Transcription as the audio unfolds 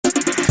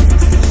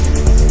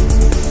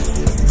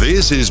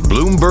This is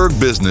Bloomberg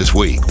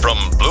Businessweek from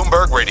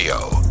Bloomberg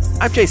Radio.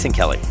 I'm Jason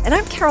Kelly. And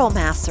I'm Carol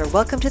Massar.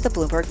 Welcome to the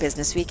Bloomberg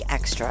Businessweek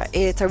Extra.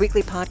 It's our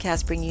weekly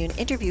podcast bringing you an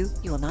interview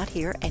you will not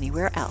hear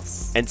anywhere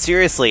else. And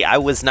seriously, I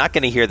was not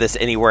going to hear this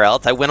anywhere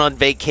else. I went on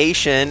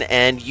vacation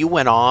and you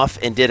went off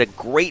and did a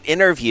great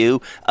interview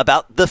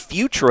about the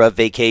future of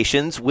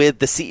vacations with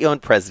the CEO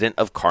and president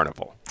of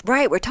Carnival.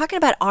 Right. We're talking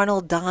about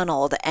Arnold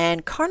Donald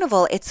and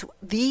Carnival. It's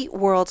the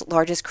world's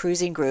largest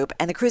cruising group.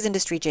 And the cruise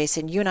industry,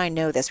 Jason, you and I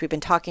know this. We've been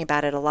talking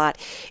about it a lot.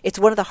 It's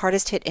one of the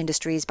hardest hit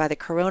industries by the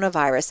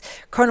coronavirus.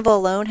 Carnival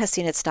alone has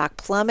seen its stock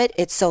plummet.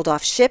 It's sold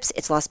off ships.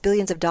 It's lost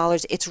billions of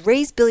dollars. It's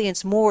raised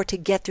billions more to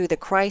get through the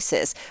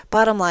crisis.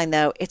 Bottom line,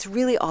 though, it's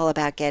really all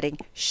about getting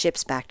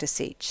ships back to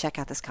sea. Check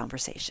out this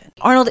conversation.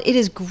 Arnold, it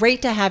is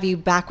great to have you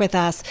back with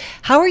us.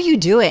 How are you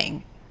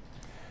doing?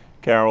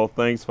 Carol,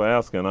 thanks for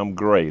asking. I'm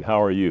great.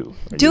 How are you?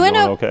 Doing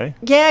okay?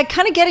 Yeah,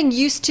 kind of getting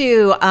used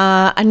to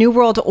a new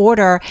world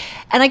order.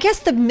 And I guess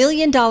the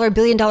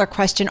billion-dollar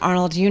question,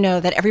 Arnold, you know,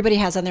 that everybody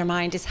has on their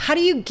mind is how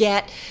do you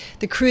get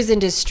the cruise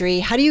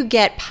industry, how do you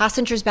get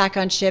passengers back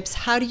on ships,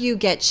 how do you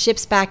get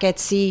ships back at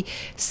sea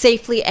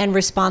safely and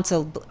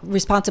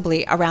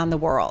responsibly around the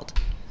world?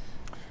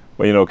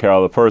 Well, you know,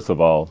 Carol, first of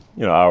all,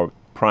 you know, our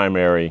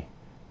primary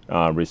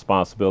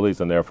responsibilities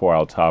and therefore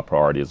our top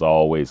priority is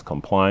always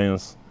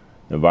compliance,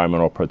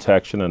 environmental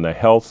protection, and the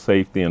health,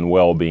 safety, and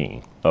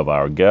well-being of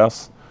our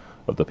guests,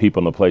 of the people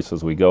and the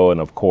places we go,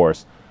 and of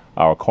course,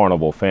 our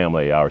Carnival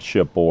family, our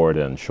shipboard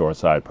and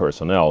shoreside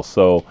personnel.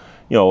 So,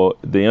 you know,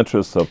 the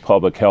interest of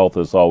public health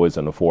is always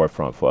in the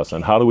forefront for us.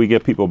 And how do we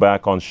get people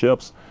back on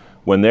ships?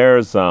 When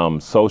there's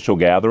social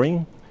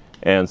gathering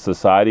and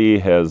society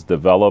has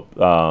developed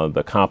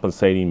the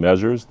compensating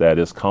measures that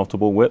is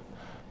comfortable with,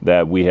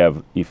 that we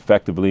have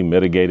effectively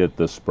mitigated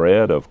the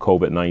spread of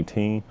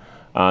COVID-19,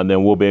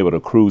 then we'll be able to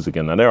cruise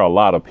again. Now, there are a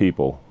lot of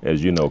people,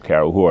 as you know,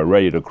 Carol, who are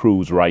ready to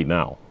cruise right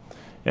now.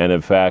 And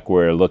in fact,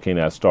 we're looking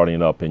at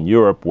starting up in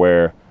Europe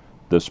where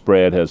the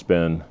spread has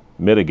been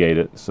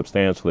mitigated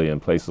substantially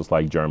in places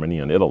like Germany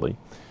and Italy.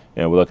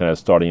 And we're looking at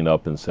starting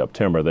up in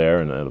September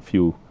there, and a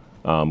few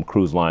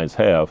cruise lines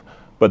have.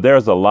 But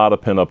there's a lot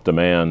of pent-up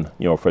demand,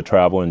 you know, for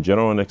travel in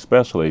general and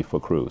especially for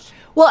cruise.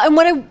 Well, and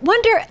what I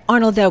wonder,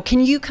 Arnold, though,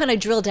 can you kind of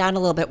drill down a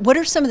little bit? What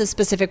are some of the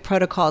specific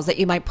protocols that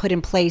you might put in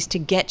place to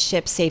get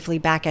ships safely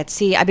back at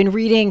sea? I've been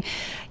reading,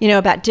 you know,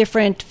 about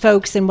different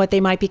folks and what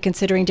they might be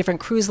considering, different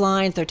cruise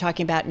lines. They're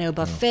talking about no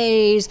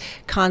buffets,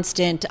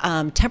 constant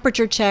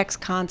temperature checks,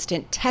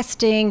 constant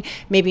testing,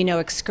 maybe no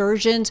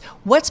excursions.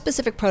 What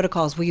specific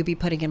protocols will you be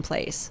putting in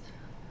place?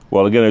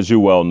 Well, again, as you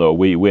well know,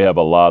 we have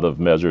a lot of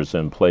measures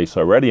in place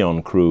already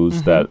on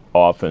cruise that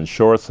often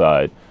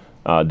shoreside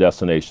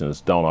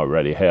destinations don't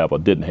already have or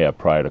didn't have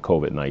prior to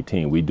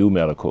COVID-19. We do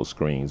medical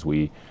screens.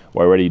 We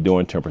were already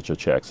doing temperature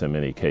checks in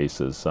many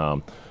cases.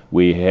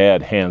 We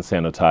had hand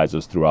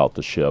sanitizers throughout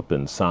the ship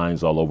and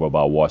signs all over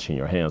about washing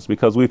your hands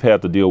because we've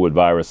had to deal with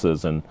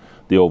viruses in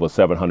the over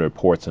 700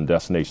 ports and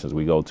destinations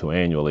we go to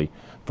annually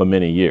for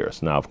many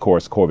years. Now, of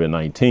course,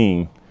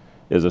 COVID-19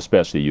 is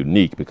especially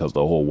unique because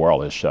the whole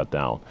world is shut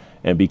down.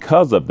 And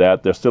because of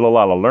that, there's still a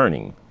lot of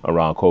learning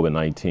around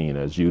COVID-19.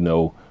 As you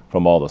know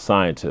from all the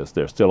scientists,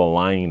 they're still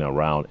aligning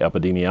around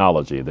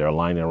epidemiology, they're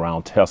aligning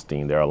around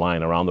testing, they're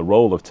aligning around the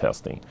role of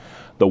testing.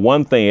 The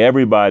one thing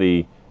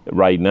everybody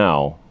right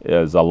now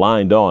is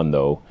aligned on,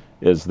 though,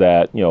 is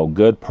that, you know,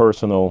 good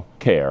personal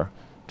care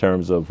in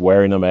terms of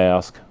wearing a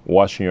mask,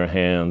 washing your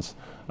hands,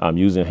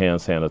 using hand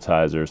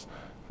sanitizers,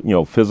 you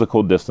know,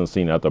 physical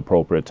distancing at the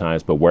appropriate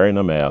times, but wearing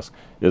a mask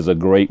is a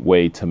great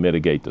way to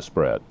mitigate the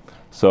spread.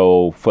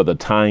 So for the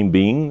time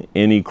being,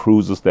 any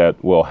cruises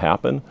that will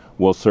happen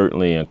will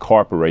certainly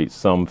incorporate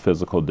some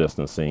physical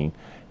distancing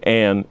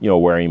and, you know,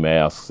 wearing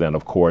masks. And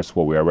of course,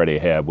 what we already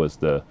had was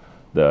the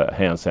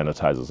hand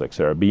sanitizers, et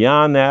cetera.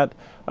 Beyond that,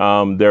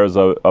 there's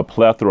a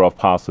plethora of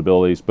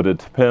possibilities, but it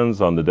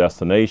depends on the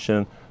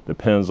destination,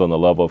 depends on the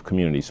level of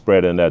community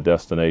spread in that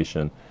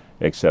destination,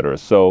 et cetera.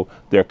 So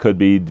there could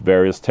be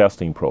various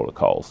testing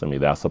protocols. I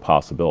mean, that's a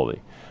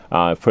possibility.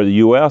 For the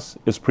U.S.,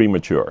 it's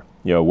premature.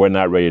 You know, we're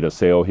not ready to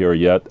sail here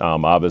yet.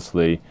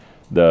 Obviously,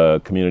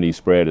 the community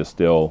spread is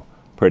still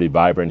pretty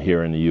vibrant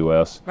here in the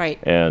U.S. Right.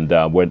 And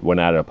we're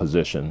not in a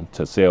position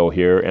to sail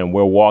here. And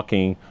we're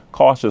walking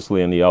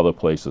cautiously in the other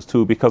places,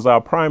 too, because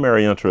our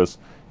primary interest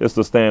is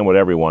to stand with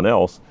everyone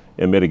else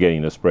in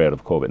mitigating the spread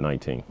of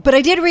COVID-19. But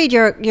I did read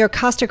your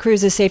Costa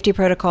Cruises safety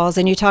protocols,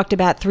 and you talked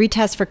about 3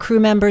 tests for crew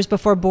members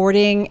before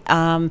boarding.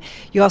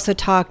 You also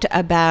talked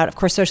about, of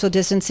course, social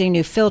distancing,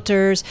 new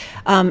filters.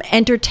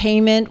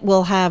 Entertainment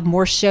will have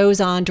more shows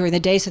on during the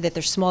day so that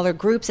there's smaller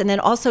groups, and then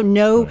also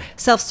no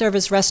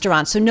self-service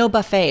restaurants, so no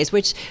buffets,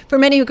 which for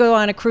many who go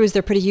on a cruise,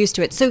 they're pretty used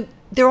to it. So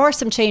there are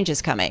some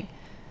changes coming.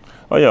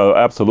 Oh, yeah,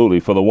 absolutely.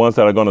 For the ones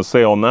that are going to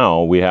sail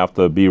now, we have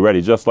to be ready,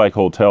 just like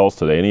hotels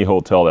today. Any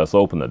hotel that's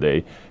open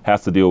today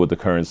has to deal with the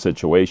current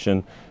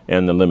situation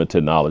and the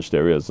limited knowledge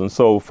there is. And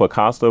so for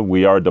Costa,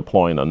 we are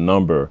deploying a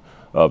number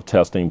of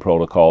testing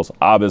protocols.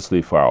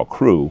 Obviously, for our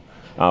crew,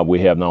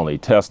 we have not only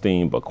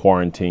testing, but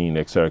quarantine,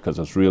 et cetera, because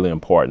it's really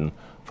important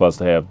for us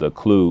to have the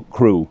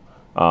crew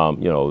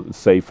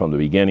safe from the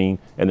beginning,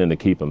 and then to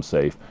keep them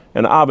safe.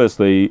 And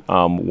obviously,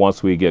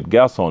 once we get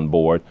guests on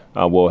board,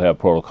 we'll have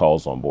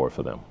protocols on board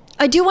for them.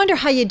 I do wonder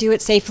how you do it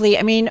safely.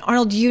 I mean,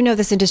 Arnold, you know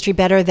this industry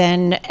better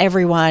than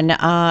everyone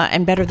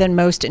and better than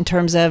most in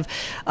terms of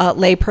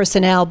lay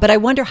personnel. But I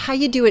wonder how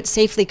you do it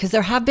safely, because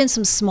there have been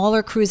some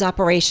smaller cruise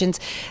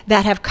operations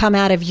that have come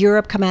out of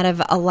Europe, come out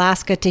of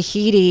Alaska,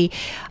 Tahiti.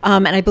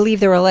 And I believe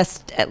there were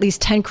at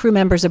least 10 crew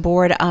members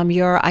aboard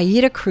your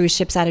AIDA cruise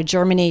ships out of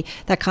Germany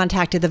that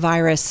contacted the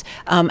virus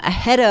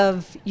ahead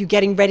of you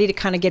getting ready to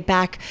kind of get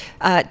back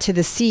to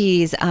the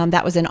seas.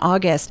 That was in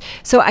August.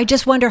 So I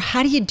just wonder,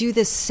 how do you do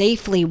this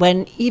safely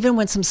even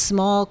when some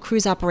small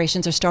cruise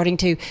operations are starting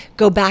to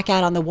go back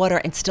out on the water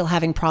and still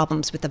having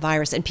problems with the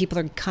virus and people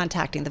are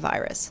contacting the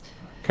virus?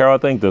 Carol, I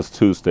think there's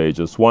two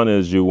stages. One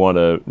is you want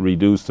to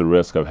reduce the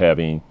risk of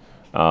having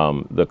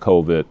the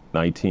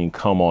COVID-19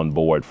 come on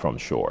board from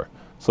shore.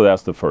 So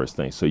that's the first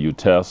thing. So you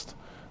test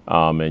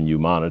and you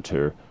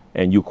monitor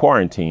and you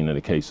quarantine in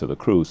the case of the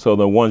cruise. So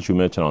the ones you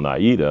mentioned on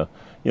AIDA,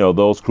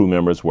 those crew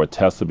members were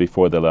tested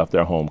before they left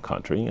their home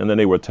country, and then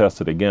they were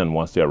tested again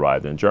once they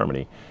arrived in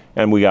Germany.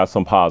 And we got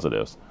some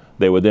positives.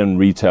 They were then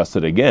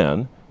retested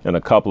again.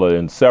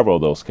 In several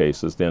of those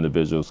cases, the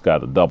individuals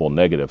got a double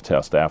negative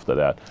test after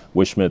that,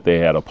 which meant they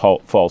had a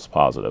false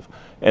positive.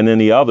 And then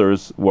the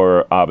others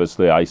were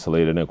obviously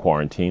isolated and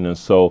quarantined. And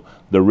so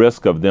the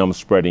risk of them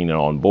spreading it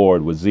on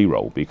board was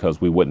zero,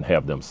 because we wouldn't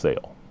have them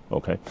sail.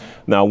 Okay.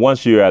 Now,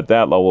 once you're at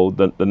that level,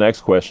 the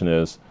next question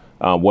is,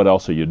 what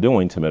else are you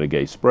doing to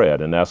mitigate spread?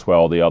 And that's where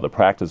all the other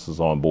practices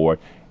on board.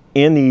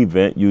 In the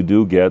event you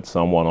do get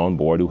someone on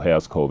board who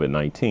has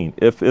COVID-19,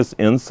 if it's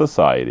in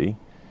society,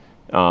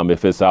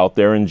 if it's out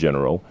there in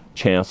general,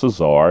 chances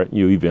are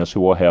you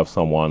eventually will have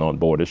someone on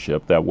board a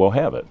ship that will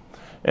have it.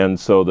 And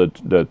so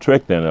the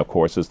trick then, of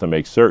course, is to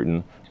make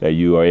certain that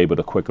you are able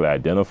to quickly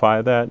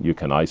identify that, you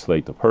can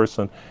isolate the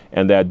person,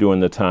 and that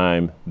during the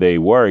time they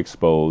were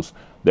exposed,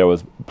 there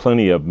was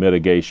plenty of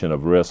mitigation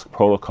of risk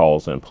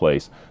protocols in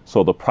place,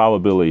 so the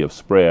probability of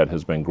spread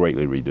has been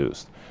greatly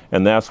reduced.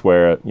 And that's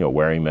where,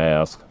 wearing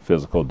masks,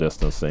 physical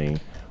distancing,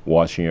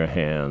 washing your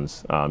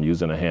hands,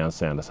 using a hand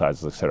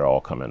sanitizer, et cetera, all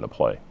come into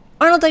play.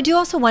 Arnold, I do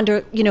also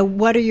wonder,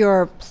 what are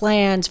your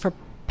plans for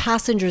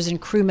passengers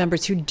and crew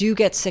members who do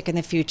get sick in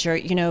the future?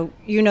 You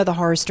know the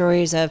horror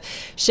stories of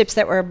ships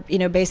that were,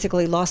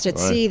 basically lost at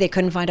sea. They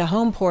couldn't find a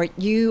home port.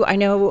 I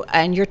know,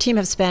 and your team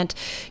have spent,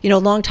 a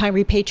long time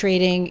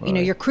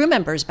repatriating, your crew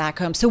members back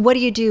home. So what do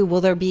you do?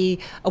 Will there be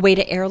a way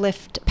to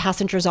airlift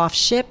passengers off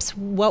ships?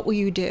 What will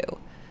you do?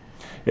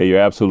 Yeah,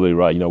 you're absolutely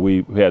right.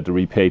 We had to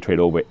repatriate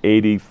over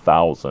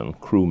 80,000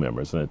 crew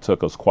members, and it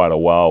took us quite a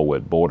while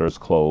with borders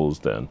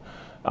closed and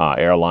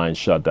airlines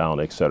shut down,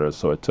 et cetera.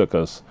 So it took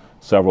us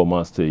several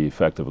months to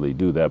effectively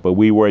do that, but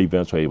we were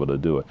eventually able to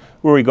do it.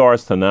 With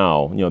regards to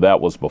now, that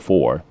was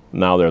before.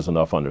 Now there's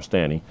enough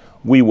understanding.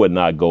 We would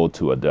not go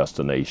to a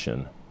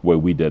destination where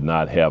we did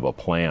not have a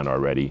plan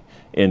already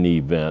in the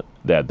event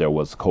that there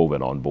was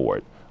COVID on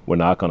board. We're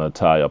not going to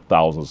tie up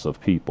thousands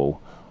of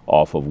people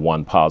off of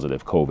one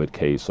positive COVID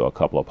case or a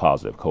couple of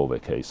positive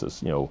COVID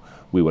cases.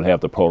 We would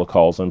have the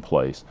protocols in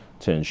place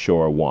to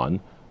ensure, one,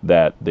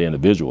 that the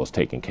individual is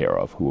taken care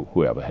of,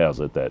 whoever has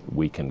it, that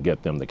we can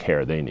get them the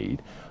care they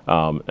need.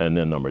 And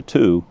then number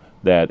two,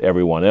 that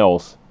everyone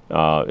else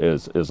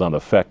is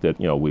unaffected.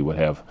 We would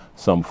have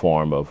some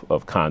form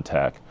of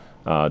contact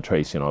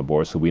tracing on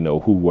board, so we know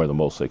who were the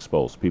most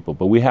exposed people.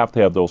 But we have to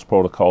have those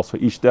protocols for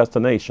each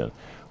destination.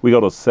 We go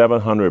to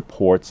 700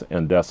 ports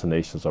and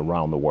destinations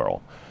around the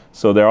world.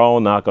 So they're all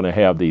not going to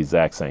have the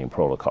exact same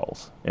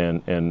protocols.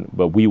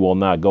 But we will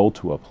not go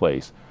to a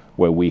place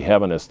where we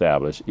haven't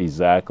established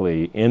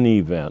exactly, in the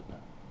event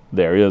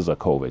there is a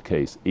COVID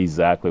case,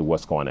 exactly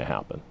what's going to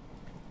happen.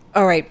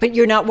 All right, but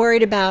you're not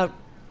worried about,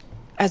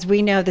 as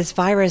we know, this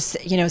virus,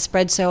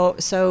 spread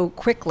so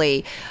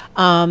quickly,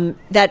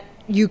 that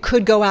you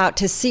could go out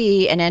to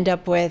sea and end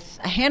up with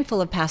a handful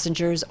of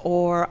passengers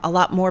or a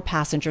lot more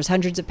passengers,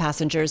 hundreds of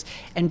passengers,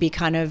 and be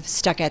kind of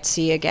stuck at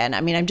sea again.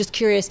 I mean, I'm just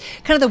curious,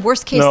 kind of the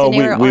worst case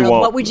scenario, Arnold,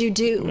 what would you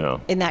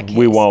do in that case?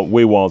 We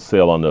won't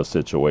sail on a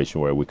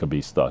situation where we could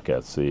be stuck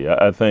at sea.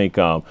 I think,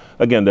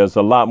 again, there's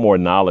a lot more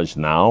knowledge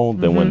now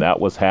than when that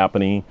was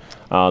happening.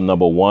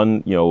 Number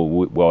one,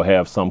 we'll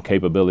have some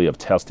capability of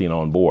testing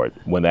on board.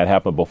 When that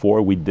happened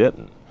before, we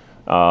didn't.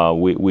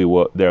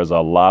 There's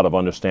a lot of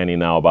understanding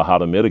now about how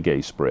to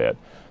mitigate spread.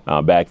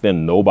 Back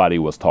then, nobody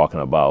was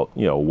talking about,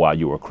 while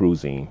you were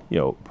cruising,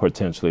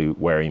 potentially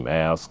wearing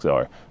masks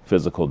or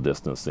physical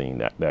distancing,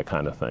 that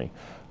kind of thing.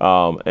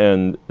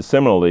 And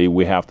similarly,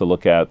 we have to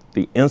look at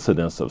the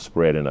incidence of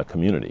spread in a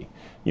community.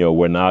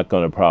 We're not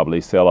going to probably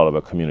sail out of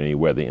a community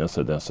where the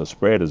incidence of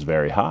spread is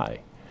very high,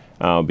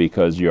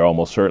 because you're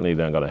almost certainly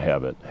then going to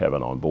have it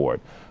on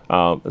board.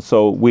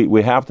 So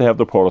we have to have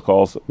the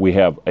protocols. We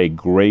have a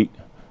great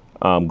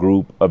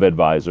group of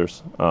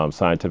advisors,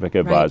 scientific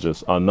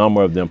advisors. Right. A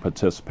number of them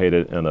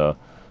participated in a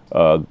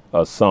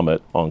a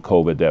summit on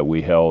COVID that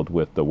we held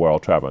with the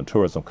World Travel and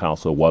Tourism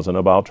Council. It wasn't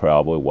about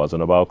travel, it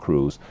wasn't about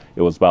cruise,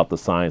 it was about the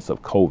science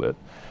of COVID.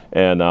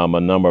 And a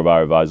number of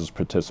our advisors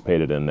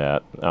participated in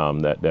that,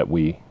 that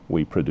we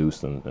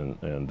produced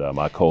and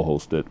I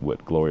co-hosted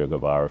with Gloria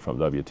Guevara from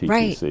WTTC.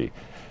 Right.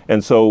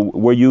 And so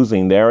we're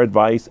using their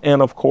advice,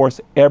 and of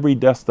course every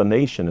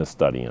destination is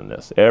studying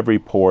this, every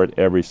port,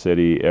 every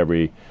city,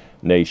 every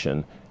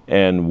nation,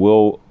 and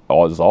we'll,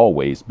 as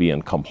always, be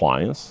in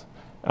compliance.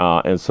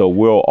 And so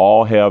we'll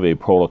all have a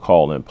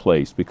protocol in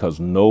place because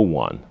no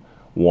one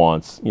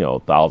wants,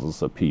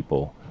 thousands of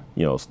people,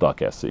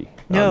 stuck at sea.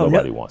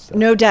 Nobody wants that.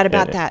 No doubt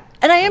about that.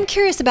 And I am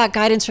curious about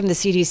guidance from the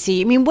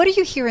CDC. I mean, what are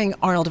you hearing,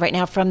 Arnold, right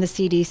now from the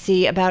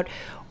CDC about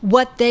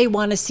what they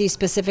want to see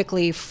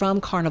specifically from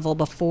Carnival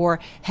before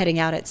heading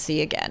out at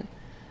sea again?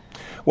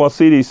 Well,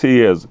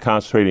 CDC is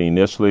concentrating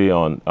initially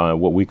on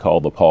what we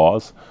call the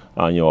pause.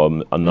 A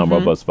number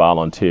of us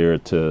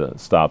volunteered to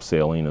stop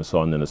sailing and so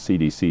on, and then the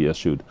CDC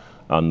issued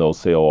no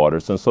sail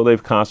orders. And so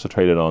they've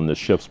concentrated on the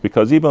ships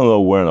because even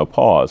though we're in a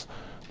pause,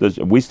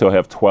 we still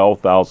have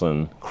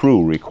 12,000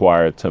 crew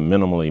required to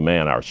minimally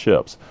man our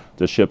ships.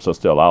 The ships are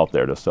still out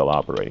there, they're still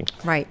operating.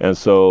 Right. And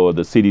so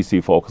the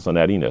CDC focused on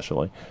that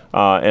initially.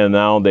 And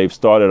now they've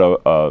started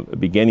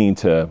beginning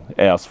to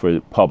ask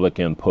for public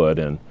input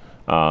and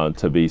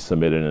to be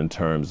submitted in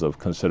terms of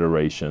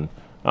consideration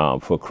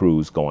for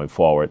crews going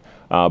forward.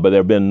 But there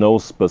have been no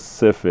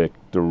specific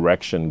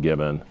direction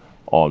given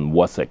on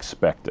what's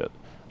expected.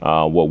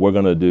 What we're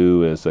going to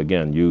do is,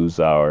 again, use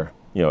our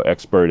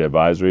expert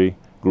advisory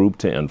group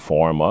to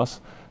inform us,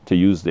 to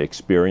use the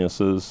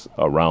experiences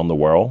around the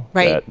world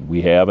that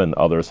we have and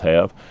others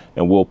have,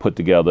 and we'll put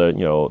together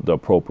the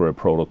appropriate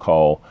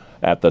protocol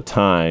at the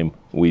time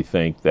we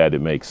think that it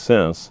makes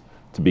sense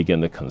to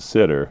begin to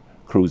consider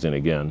cruising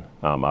again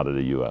out of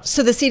the U.S.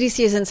 So the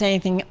CDC isn't saying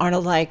anything,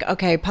 Arnold, like,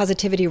 okay,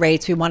 positivity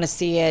rates, we want to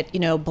see it,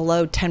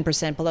 below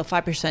 10%, below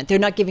 5%. They're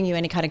not giving you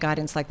any kind of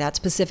guidance like that,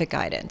 specific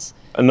guidance.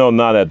 No,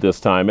 not at this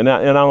time. And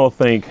I don't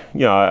think,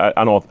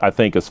 I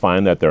think it's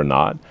fine that they're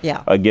not.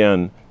 Yeah.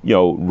 Again,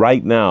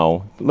 right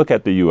now, look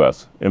at the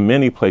U.S. In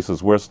many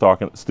places, we're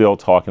still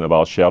talking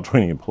about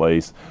sheltering in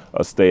place,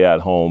 stay at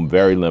home,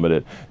 very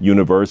limited.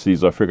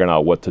 Universities are figuring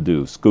out what to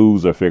do.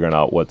 Schools are figuring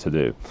out what to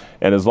do.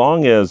 And as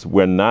long as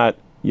we're not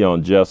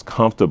just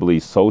comfortably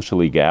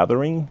socially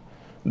gathering,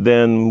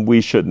 then we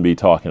shouldn't be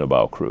talking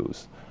about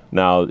cruise.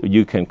 Now,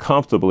 you can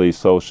comfortably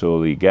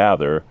socially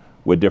gather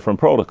with different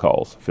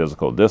protocols,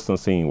 physical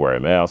distancing,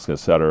 wearing masks, et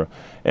cetera.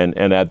 And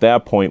at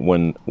that point,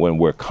 when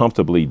we're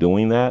comfortably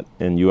doing that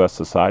in U.S.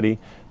 society,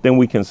 then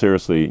we can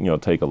seriously,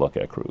 take a look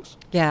at cruise.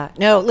 Yeah.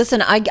 No,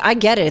 listen, I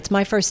get it. It's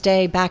my first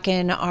day back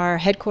in our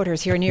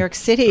headquarters here in New York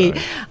City.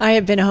 Right. I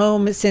have been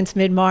home since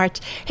mid-March.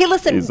 Hey,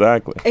 listen.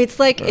 Exactly. It's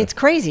like, It's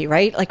crazy,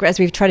 right? Like, as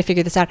we've tried to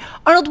figure this out.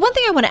 Arnold, one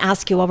thing I want to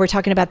ask you while we're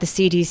talking about the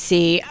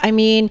CDC, I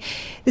mean,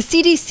 the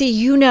CDC,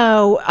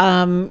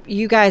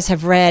 you guys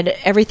have read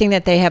everything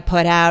that they have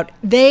put out.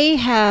 They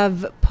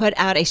have put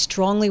out a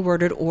strongly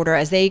worded order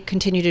as they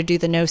continue to do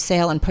the no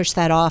sail and push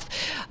that off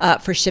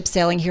for ship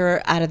sailing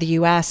here out of the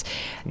U.S.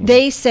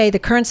 They say the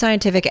current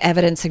scientific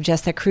evidence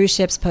suggests that cruise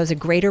ships pose a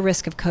greater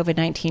risk of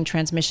COVID-19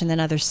 transmission than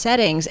other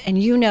settings. And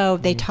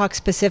they talk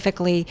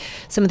specifically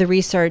some of the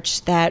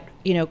research that,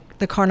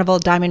 the Carnival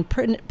Diamond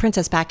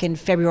Princess back in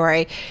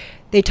February,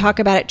 they talk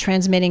about it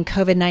transmitting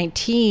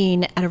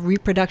COVID-19 at a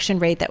reproduction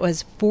rate that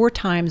was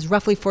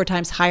roughly four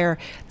times higher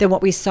than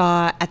what we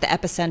saw at the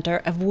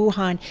epicenter of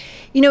Wuhan.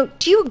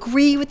 Do you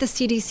agree with the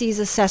CDC's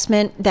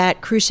assessment that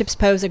cruise ships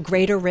pose a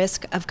greater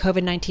risk of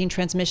COVID-19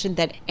 transmission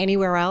than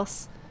anywhere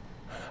else?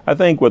 I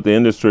think what the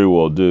industry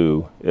will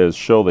do is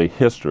show the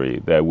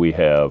history that we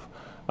have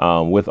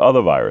with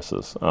other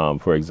viruses,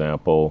 for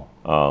example,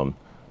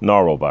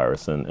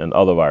 norovirus and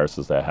other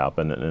viruses that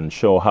happen, and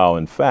show how,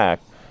 in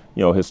fact,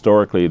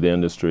 historically the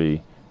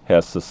industry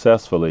has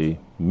successfully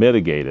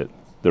mitigated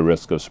the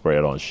risk of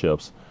spread on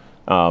ships,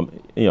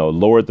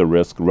 lowered the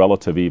risk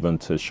relative even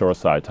to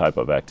shoreside type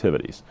of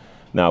activities.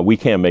 Now, we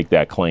can't make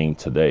that claim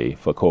today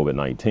for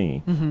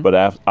COVID-19,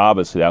 but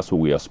obviously that's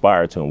what we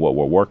aspire to and what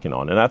we're working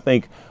on. And I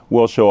think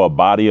we'll show a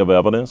body of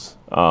evidence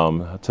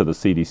to the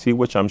CDC,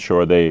 which I'm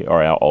sure they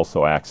are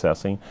also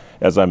accessing.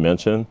 As I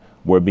mentioned,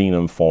 we're being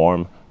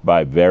informed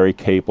by very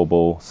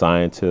capable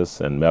scientists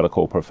and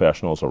medical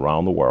professionals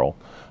around the world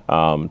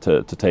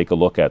to take a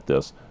look at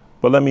this.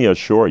 But let me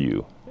assure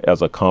you,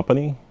 as a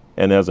company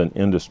and as an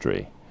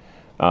industry,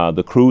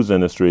 the cruise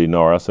industry,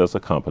 nor us as a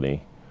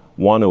company,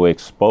 want to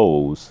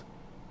expose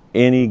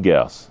any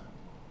guest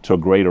to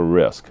greater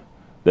risk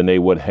than they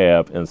would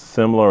have in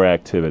similar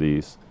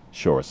activities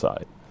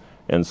shoreside.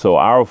 And so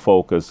our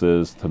focus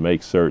is to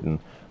make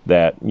certain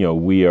that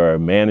we are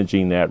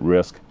managing that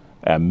risk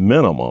at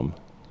minimum,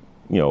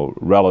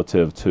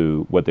 relative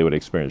to what they would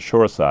experience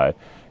shoreside.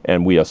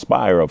 And we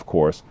aspire, of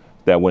course,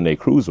 that when they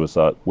cruise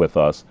with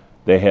us,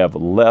 they have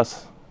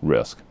less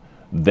risk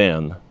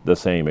than the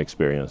same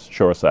experience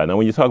shoreside. Now,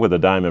 when you talk about the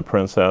Diamond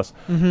Princess,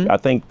 I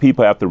think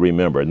people have to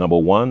remember, number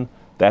one,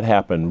 that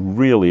happened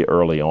really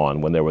early on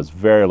when there was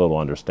very little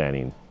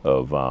understanding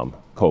of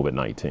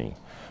COVID-19.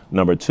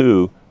 Number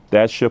two,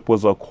 that ship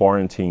was a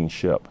quarantine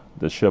ship.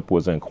 The ship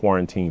was in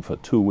quarantine for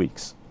 2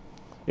 weeks.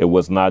 It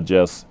was not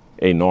just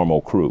a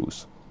normal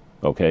cruise.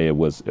 Okay, it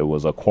was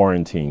a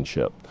quarantine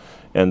ship.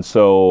 And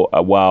so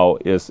while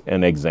it's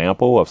an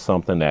example of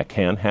something that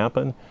can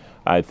happen,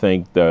 I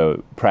think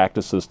the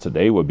practices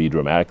today would be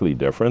dramatically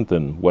different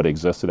than what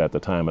existed at the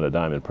time of the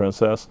Diamond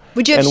Princess.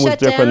 Would you have and shut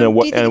was different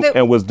down? Than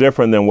and was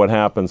different than what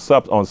happened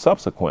on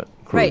subsequent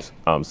cruise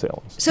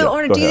sailings. So, Yeah,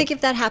 Arnold, go do you ahead. think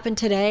if that happened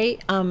today,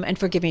 and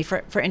forgive me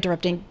for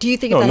interrupting, do you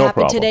think if No, that no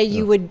happened problem. today,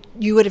 Yeah.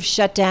 you would have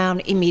shut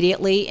down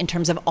immediately in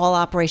terms of all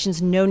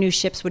operations? No new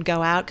ships would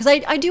go out? Because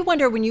I do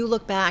wonder, when you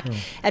look back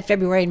at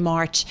February and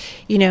March,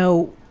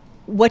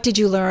 what did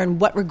you learn?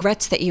 What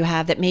regrets that you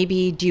have that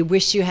maybe do you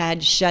wish you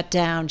had shut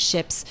down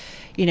ships,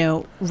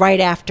 right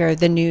after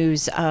the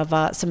news of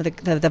some of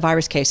the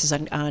virus cases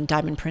on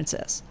Diamond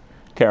Princess?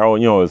 Carol,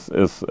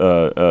 it's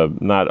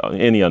not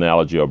any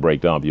analogy or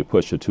breakdown if you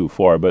push it too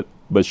far, but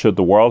should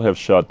the world have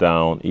shut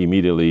down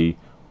immediately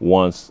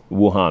once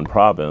Wuhan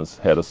province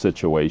had a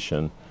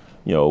situation,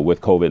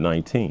 with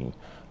COVID-19?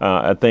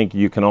 I think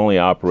you can only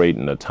operate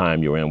in the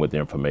time you're in with the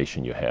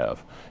information you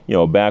have.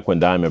 Back when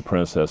Diamond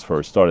Princess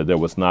first started, there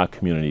was not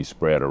community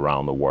spread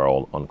around the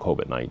world on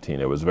COVID-19.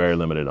 There was very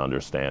limited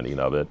understanding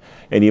of it.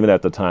 And even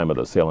at the time of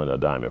the sailing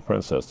of Diamond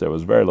Princess, there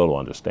was very little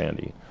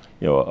understanding,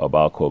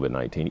 about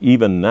COVID-19.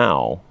 Even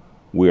now,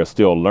 we are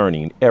still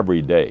learning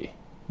every day,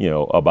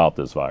 about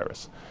this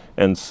virus.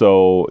 And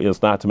so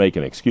it's not to make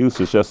an excuse,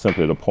 it's just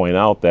simply to point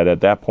out that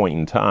at that point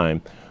in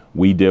time,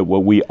 we did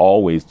what we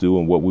always do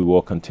and what we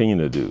will continue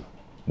to do.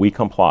 We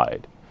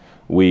complied.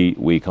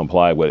 We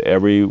complied with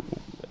every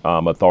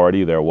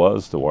authority there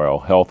was, the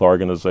World Health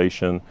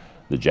Organization,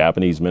 the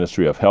Japanese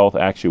Ministry of Health.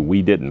 Actually,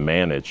 we didn't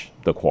manage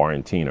the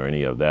quarantine or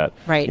any of that.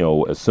 Right.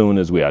 As soon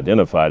as we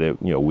identified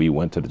it, we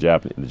went to the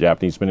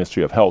Japanese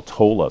Ministry of Health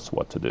told us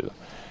what to do.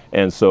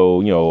 And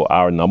so,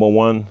 our number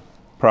one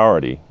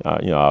priority,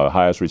 our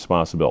highest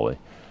responsibility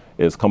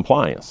is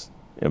compliance,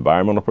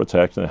 environmental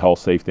protection, health,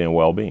 safety, and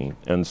well-being.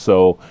 And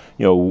so,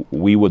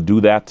 we will do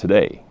that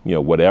today.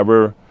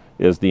 Whatever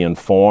is the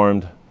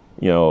informed,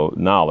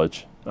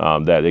 knowledge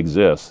that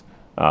exists,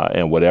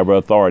 and whatever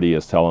authority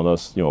is telling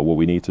us, what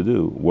we need to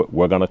do,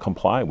 we're going to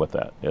comply with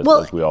that,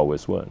 as we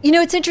always would.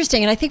 It's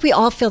interesting, and I think we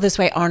all feel this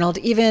way, Arnold.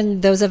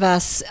 Even those of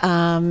us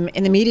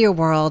in the media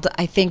world,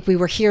 I think we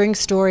were hearing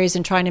stories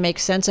and trying to make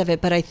sense of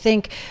it. But I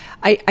think,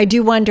 I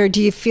do wonder,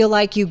 do you feel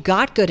like you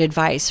got good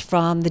advice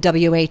from the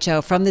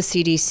WHO, from the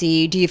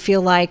CDC? Do you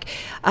feel like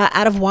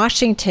out of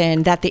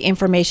Washington that the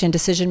information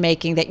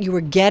decision-making that you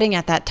were getting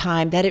at that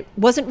time, that it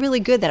wasn't really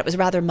good, that it was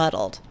rather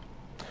muddled?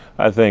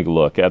 I think,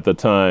 look, at the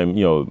time,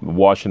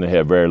 Washington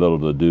had very little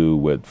to do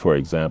with, for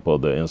example,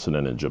 the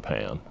incident in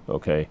Japan,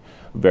 okay?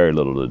 Very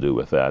little to do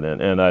with that.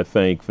 And I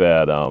think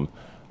that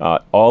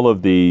all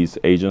of these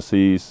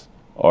agencies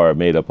are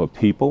made up of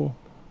people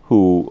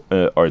who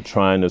are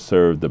trying to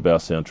serve the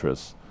best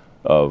interests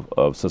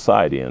of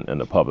society and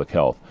the public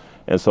health.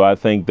 And so I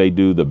think they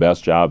do the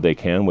best job they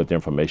can with the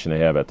information they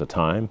have at the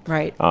time.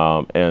 Right.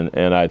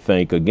 And I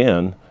think,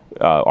 again,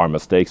 are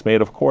mistakes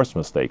made? Of course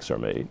mistakes are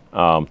made.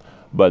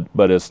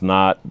 But it's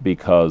not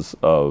because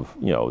of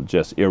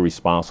just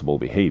irresponsible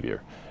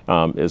behavior.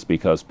 It's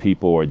because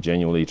people are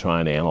genuinely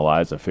trying to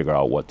analyze and figure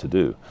out what to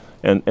do.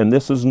 And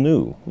this is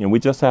new. We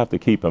just have to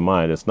keep in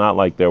mind, it's not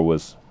like there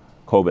was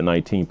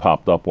COVID-19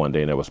 popped up one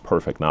day and there was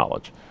perfect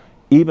knowledge.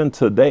 Even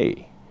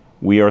today,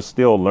 we are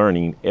still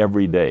learning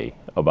every day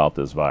about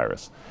this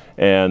virus.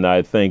 And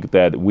I think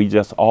that we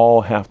just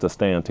all have to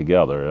stand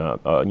together,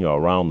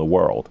 around the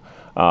world,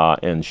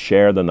 and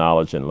share the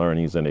knowledge and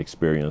learnings and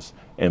experience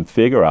and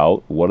figure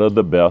out what are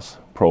the best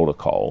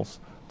protocols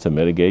to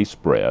mitigate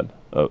spread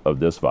of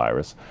this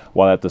virus,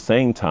 while at the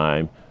same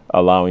time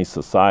allowing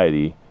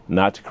society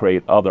not to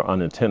create other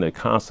unintended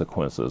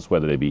consequences,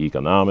 whether they be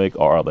economic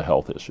or other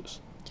health issues.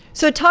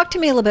 So talk to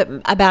me a little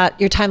bit about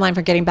your timeline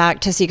for getting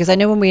back to sea, because I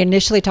know when we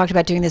initially talked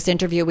about doing this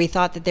interview, we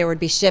thought that there would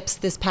be ships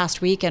this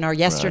past weekend or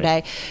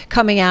yesterday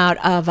coming out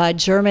of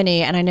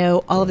Germany, and I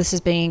know all of this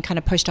is being kind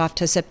of pushed off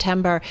to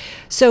September.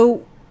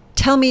 So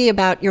tell me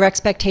about your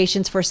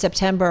expectations for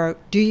September.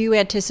 Do you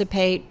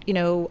anticipate,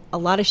 a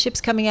lot of ships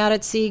coming out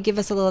at sea? Give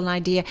us a little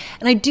idea.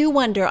 And I do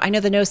wonder, I know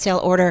the no-sail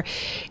order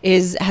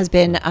has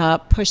been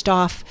pushed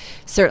off,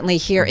 certainly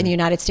here in the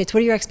United States.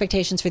 What are your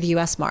expectations for the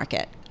U.S.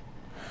 market?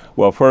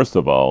 Well, first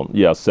of all,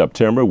 yes,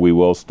 September we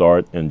will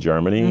start in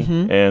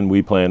Germany, and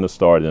we plan to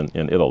start in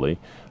Italy.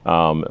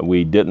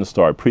 We didn't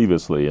start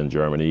previously in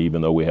Germany,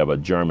 even though we have a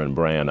German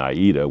brand,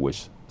 AIDA,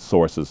 which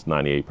sources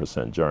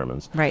 98%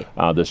 Germans. Right.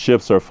 The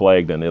ships are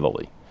flagged in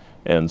Italy,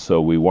 and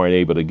so we weren't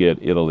able to get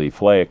Italy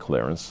flag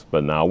clearance,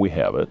 but now we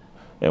have it,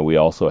 and we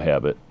also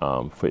have it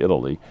for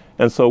Italy.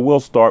 And so we'll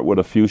start with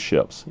a few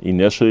ships.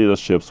 Initially, the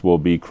ships will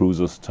be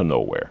cruises to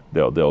nowhere.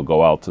 They'll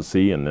go out to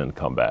sea and then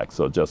come back,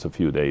 so just a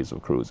few days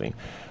of cruising.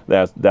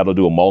 That'll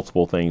do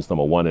multiple things.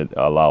 Number one, it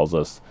allows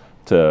us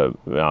to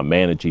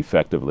manage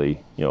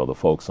effectively, the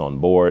folks on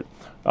board,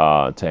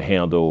 to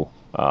handle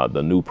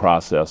the new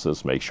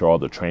processes, make sure all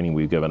the training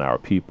we've given our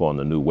people and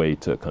the new way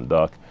to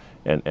conduct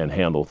and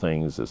handle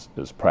things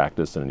is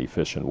practiced in an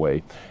efficient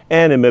way.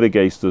 And it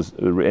mitigates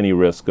any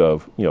risk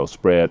of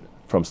spread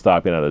from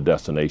stopping at a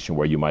destination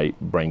where you might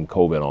bring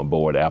COVID on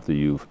board after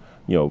you've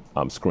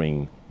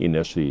screened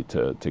initially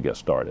to get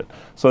started.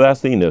 So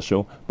that's the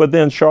initial. But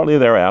then shortly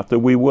thereafter,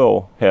 we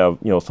will have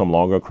some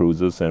longer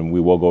cruises, and we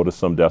will go to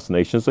some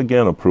destinations,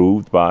 again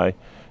approved by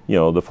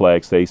the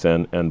flag states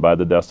and by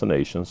the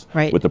destinations,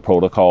 right, with the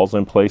protocols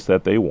in place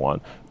that they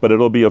want. But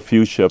it'll be a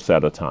few ships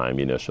at a time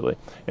initially.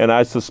 And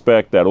I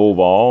suspect that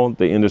overall,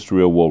 the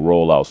industry will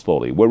roll out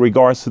slowly. With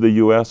regards to the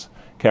U.S.,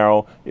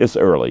 Carol, it's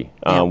early.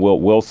 Yeah.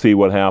 We'll see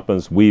what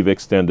happens. We've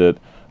extended.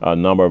 A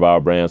number of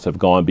our brands have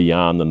gone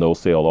beyond the no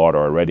sale order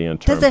already in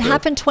terms of Does it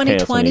happen canceling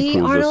 2020,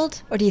 cruises.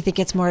 Arnold? Or do you think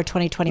it's more a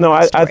 2021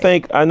 No, story?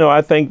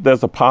 I think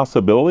there's a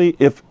possibility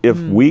if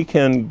we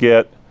can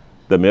get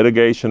the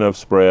mitigation of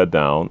spread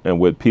down, and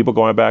with people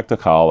going back to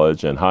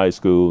college and high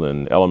school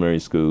and elementary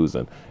schools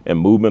and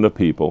movement of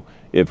people,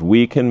 if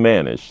we can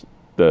manage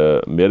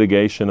the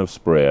mitigation of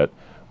spread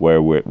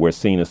where we're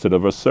seeing instead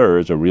of a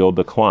surge, a real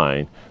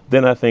decline,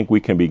 then I think we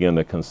can begin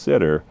to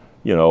consider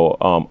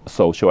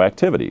social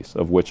activities,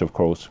 of which, of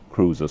course,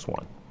 cruise is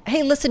one.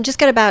 Hey, listen, just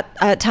got about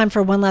time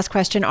for one last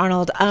question,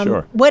 Arnold.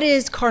 Sure. What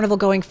is Carnival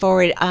going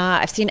forward?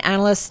 I've seen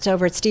analysts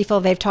over at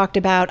Stifel, they've talked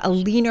about a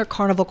leaner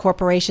Carnival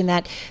Corporation,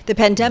 that the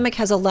pandemic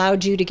has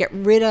allowed you to get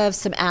rid of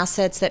some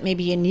assets that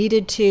maybe you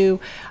needed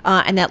to,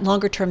 and that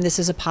longer term this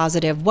is a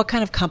positive. What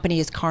kind of company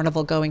is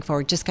Carnival going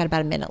forward? Just got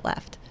about a minute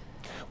left.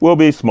 We'll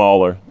be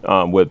smaller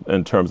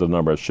in terms of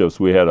number of ships.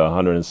 We had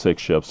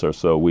 106 ships or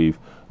so. We've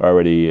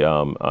already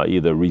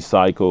either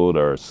recycled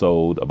or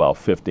sold about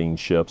 15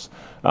 ships.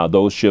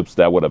 Those ships,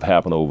 that would have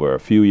happened over a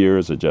few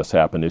years. It just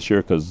happened this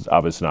year because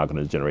obviously not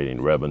going to generate any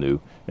revenue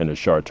in the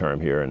short term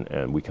here,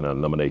 and we can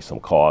eliminate some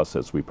costs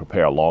as we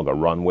prepare a longer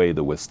runway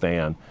to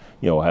withstand,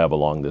 however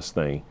long this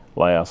thing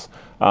lasts.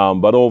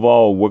 But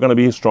overall, we're going to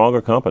be a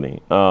stronger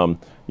company.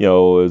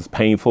 It's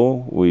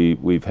painful.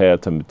 We've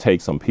had to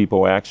take some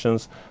people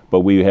actions,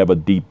 but we have a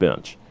deep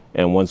bench.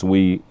 And once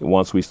we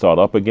start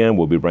up again,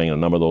 we'll be bringing a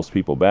number of those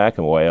people back,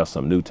 and we'll add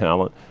some new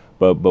talent.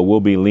 But we'll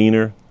be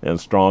leaner and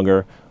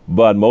stronger.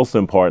 But most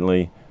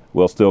importantly,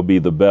 we'll still be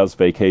the best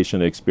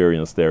vacation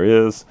experience there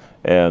is,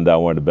 and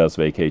one of the best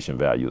vacation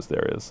values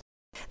there is.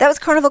 That was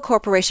Carnival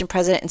Corporation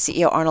President and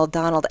CEO Arnold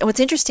Donald. And what's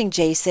interesting,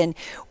 Jason,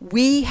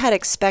 we had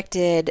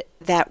expected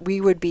that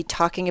we would be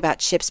talking about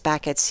ships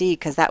back at sea,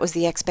 because that was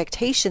the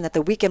expectation that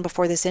the weekend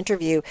before this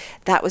interview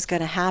that was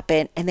going to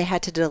happen, and they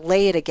had to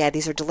delay it again.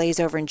 These are delays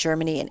over in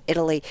Germany and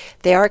Italy.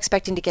 They are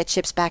expecting to get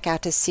ships back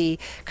out to sea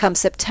come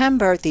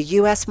September. The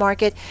U.S.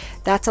 market,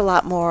 that's a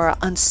lot more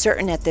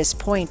uncertain at this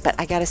point, but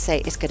I got to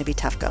say, it's going to be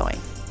tough going.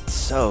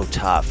 So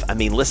tough. I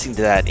mean, listening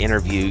to that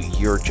interview,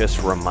 you're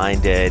just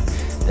reminded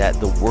that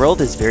the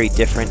world is very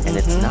different, and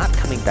it's not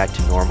coming back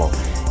to normal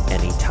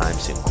anytime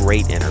soon.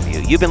 Great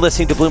interview. You've been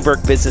listening to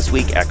Bloomberg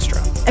Businessweek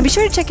Extra. And be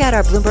sure to check out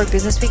our Bloomberg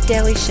Businessweek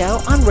Daily Show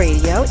on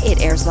radio.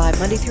 It airs live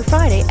Monday through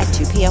Friday at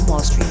 2 p.m. Wall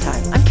Street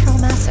time. I'm Carol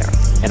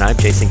Massar. And I'm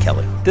Jason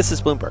Kelly. This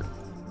is Bloomberg.